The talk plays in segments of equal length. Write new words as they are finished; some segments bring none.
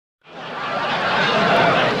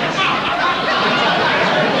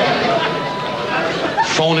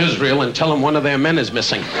phone Israel and tell them one of their men is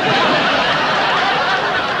missing.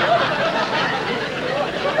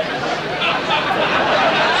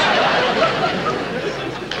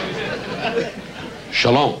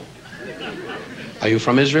 Shalom. Are you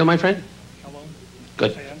from Israel, my friend? Shalom.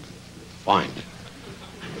 Good. Fine.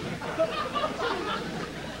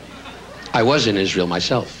 I was in Israel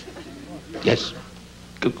myself. Yes.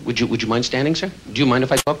 Would you mind standing, sir? Do you mind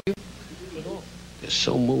if I talk to you? You're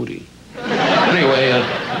so moody. Anyway,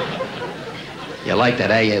 you like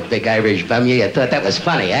that, eh, you big Irish bum? You thought that was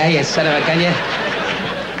funny, eh, you son of a gun, you?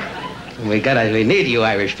 We need you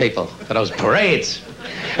Irish people for those parades.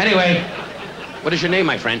 Anyway, what is your name,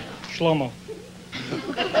 my friend? Shlomo.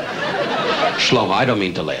 Shlomo, I don't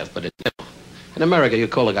mean to laugh, but in America, you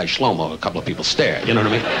call a guy Shlomo, a couple of people stare, you know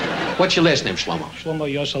what I mean? What's your last name, Shlomo? Shlomo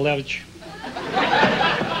Yoselevich.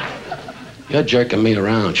 You're jerking me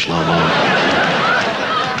around, Shlomo.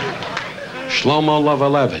 Shlomo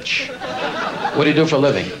Lovalevich. What do you do for a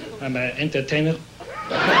living? I'm an entertainer.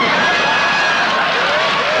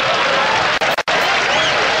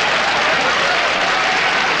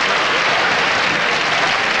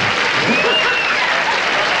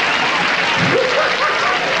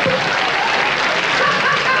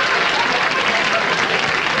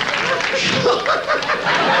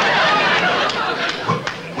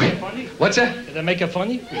 What's that? Did I make it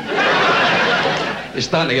funny? You're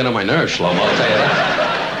starting to get on my nerves, Shlomo, I'll tell you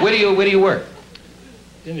that. Where do you work?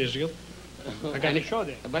 In Israel. I got a show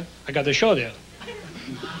there. What? I got a show there.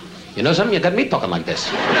 You know something? You got me talking like this.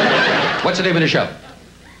 What's the name of the show?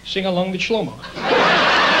 Sing along with Shlomo.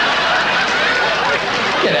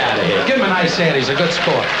 Get out of here. Give him a nice hand. He's a good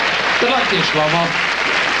sport. Good luck to you, Shlomo.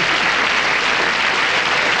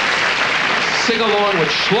 Sing along with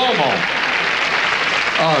Shlomo.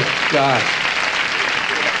 Oh, God.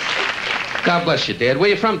 God bless you, Dad. Where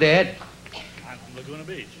you from, Dad? I'm from Laguna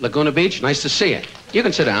Beach. Laguna Beach? Nice to see you. You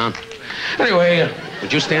can sit down. Anyway,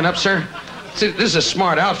 would you stand up, sir? See, this is a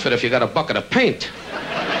smart outfit if you got a bucket of paint.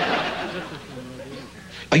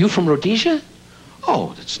 Are you from Rhodesia?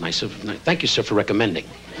 Oh, that's nice of... Thank you, sir, for recommending.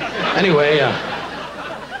 Anyway,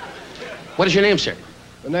 what is your name, sir?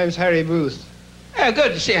 My name's Harry Booth. Yeah,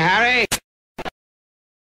 good to see you, Harry.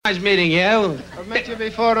 Nice meeting you. I've met you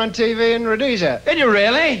before on TV in Rhodesia. Did you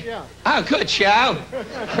really? Yeah. Oh, good show.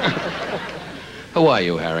 Who are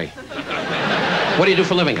you, Harry? What do you do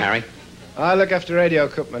for a living, Harry? I look after radio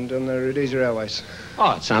equipment on the Rhodesia Airways.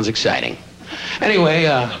 Oh, it sounds exciting. Anyway,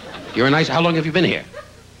 you're a nice... How long have you been here?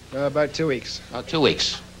 About 2 weeks. 2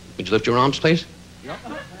 weeks. Would you lift your arms, please? Yeah.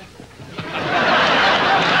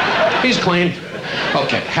 He's clean.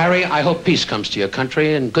 Okay, Harry, I hope peace comes to your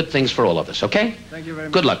country and good things for all of us, okay? Thank you very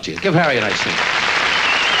much. Good luck to you. Give Harry a nice thing.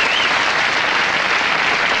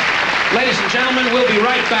 Ladies and gentlemen, we'll be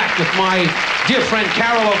right back with my dear friend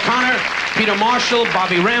Carol O'Connor, Peter Marshall,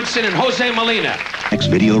 Bobby Ramson, and Jose Molina. Next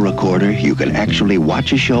video recorder, you can actually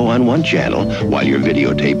watch a show on one channel while you're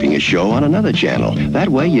videotaping a show on another channel. That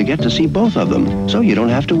way you get to see both of them, so you don't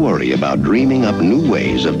have to worry about dreaming up new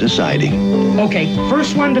ways of deciding. Okay,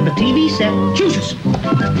 first one to the TV set chooses.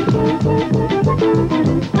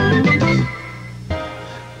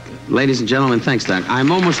 Ladies and gentlemen, thanks, Doc. I'm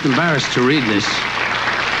almost embarrassed to read this,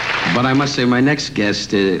 but I must say my next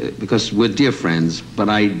guest, because we're dear friends, but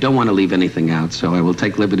I don't want to leave anything out, so I will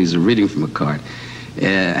take liberties of reading from a card.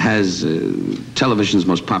 Has television's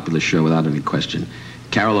most popular show without any question.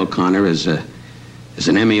 Carol O'Connor is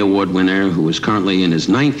an Emmy Award winner who is currently in his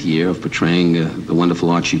 9th year of portraying the wonderful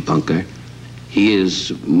Archie Bunker. He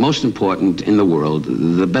is, most important in the world,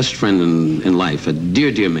 the best friend in life, a dear,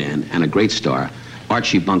 dear man, and a great star,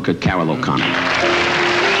 Archie Bunker, Carol O'Connor.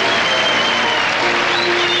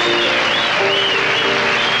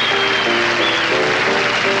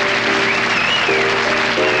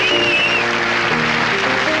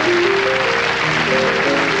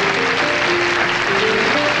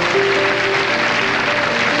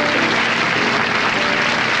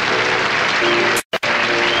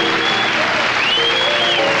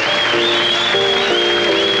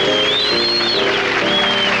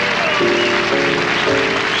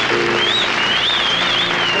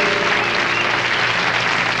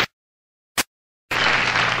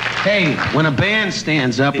 Hey, when a band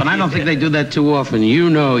stands up, and I don't think they do that too often, you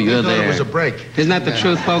know you're there. It was a break. Isn't that the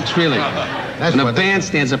truth, folks, really? When a band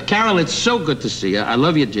stands up. Carol, it's so good to see you. I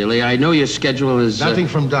love you dearly. I know your schedule is... Nothing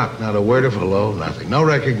from Doc. Not a word of hello, nothing. No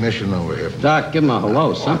recognition over here. Doc, give him a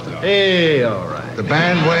hello, something. Hey, all right. The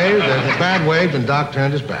band waved, and Doc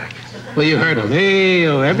turned his back. Well, you heard him. Hey,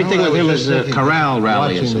 everything with him is a corral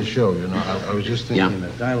rally. Watching the show, you know, I was just thinking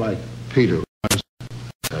that a guy like Peter runs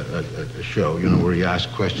a show, you know, where he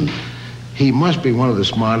asks questions. he must be one of the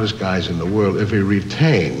smartest guys in the world if he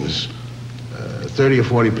retains 30 or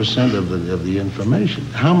 40% of the information.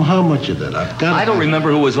 How much of that? I don't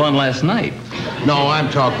remember who was on last night. No, I'm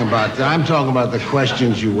talking about the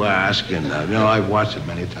questions you ask, and I've watched it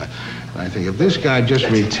many times. And I think if this guy just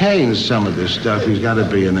retains some of this stuff, he's got to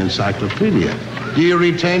be an encyclopedia. Do you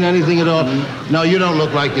retain anything at all? No, you don't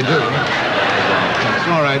look like you do.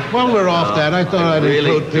 All right. Well, we're off that. I thought I'd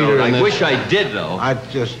include Peter in this. I wish I did, though. I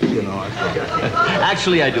just, I forget.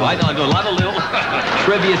 Actually, I do. I do a lot of little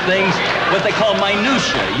trivia things, what they call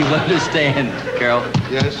minutia. You understand, Carol?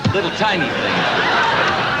 Yes. Little tiny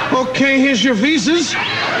things. Okay, here's your visas.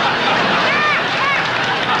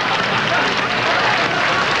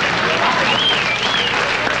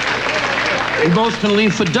 You both can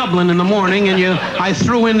leave for Dublin in the morning, and I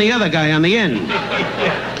threw in the other guy on the end.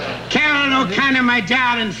 Carol O'Connor, my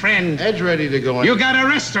darling friend. Ed's ready to go in. You got a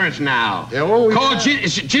restaurant now. Yeah, what we called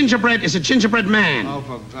is it Gingerbread? Is it Gingerbread Man? Oh,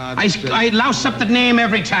 for God's sake. I louse up the name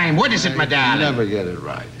every time. What is it, my darling? You never get it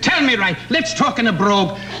right. Tell me right. Let's talk in a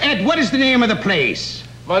brogue. Ed, what is the name of the place?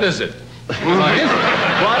 What is it? What is it?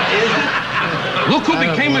 Look who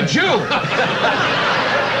became a Jew.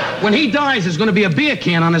 When he dies, there's going to be a beer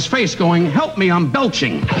can on his face going, "Help me, I'm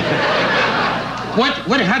belching."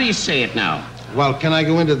 What? How do you say it now? Well, can I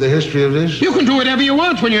go into the history of this? You can do whatever you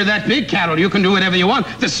want when you're that big, Carol. You can do whatever you want.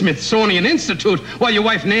 The Smithsonian Institute, while your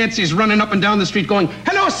wife Nancy's running up and down the street going,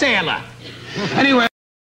 "Hello, sailor." Anyway.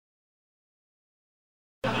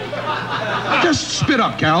 Just spit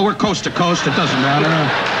up, Carol. We're coast to coast. It doesn't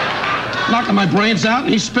matter. Knocking my brains out,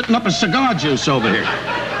 and he's spitting up a cigar juice over here.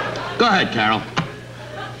 Go ahead, Carol.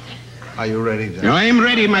 Are you ready, then? I'm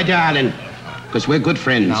ready, my darling, because we're good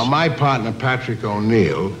friends. Now, my partner, Patrick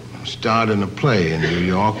O'Neill, starred in a play in New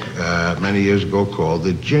York many years ago called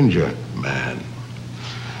The Ginger Man.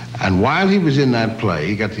 And while he was in that play,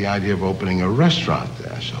 he got the idea of opening a restaurant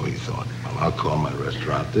there. So he thought, well, I'll call my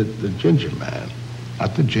restaurant the Ginger Man.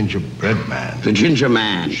 Not the Gingerbread Man. The Ginger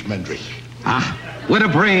Man. Schmendrick. Ah, what a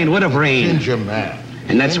brain, what a brain. Ginger Man.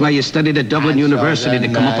 And that's why you studied at Dublin University to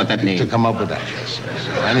come up with that name. To come up with that, yes.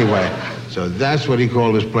 Anyway, so that's what he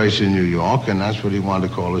called his place in New York, and that's what he wanted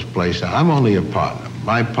to call his place. I'm only a partner.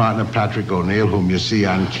 My partner, Patrick O'Neill, whom you see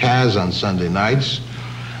on Kaz on Sunday nights,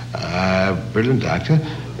 brilliant actor,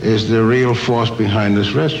 is the real force behind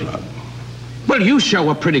this restaurant. Well, you show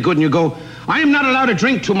up pretty good and you go, "I am not allowed to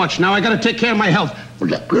drink too much now. I got to take care of my health."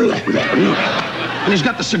 And he's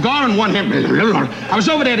got the cigar in one hand. I was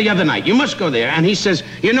over there the other night. You must go there. And he says,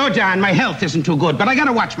 "You know, Don, my health isn't too good, but I got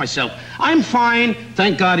to watch myself. I'm fine.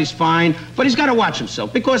 Thank God he's fine. But he's got to watch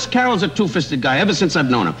himself because Carol's a two-fisted guy ever since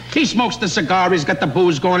I've known him. He smokes the cigar. He's got the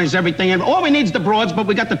booze going. He's everything. And all we need's the broads, but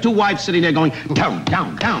we got the two wives sitting there going, down,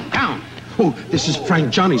 down, down, down. Oh, this is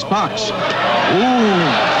Frank Johnny's box.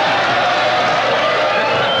 Ooh.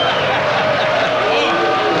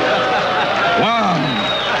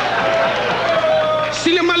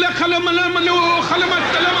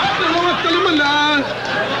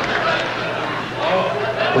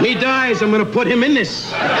 When he dies, I'm going to put him in this.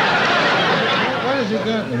 What has he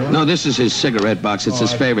got? No, this is his cigarette box. It's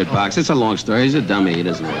his favorite box. It's a long story. He's a dummy. He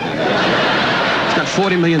doesn't know. He's got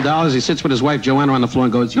 $40 million. He sits with his wife, Joanna, on the floor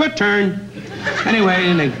and goes, "Your turn." Anyway,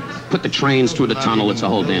 and they put the trains through the tunnel. It's a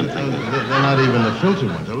whole damn thing. They're not even the filter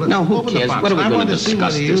ones. No, who cares? What are we going to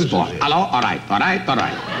discuss this for? Hello? All right.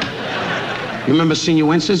 You remember Senior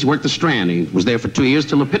Wences? He worked the Strand. He was there for 2 years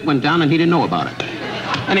till the pit went down and he didn't know about it.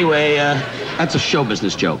 Anyway, that's a show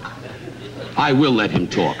business joke. I will let him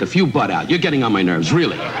talk. If you butt out, you're getting on my nerves,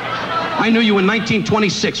 really. I knew you in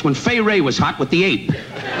 1926 when Fay Ray was hot with the ape.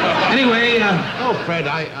 Anyway, Oh, Fred,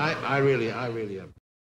 I really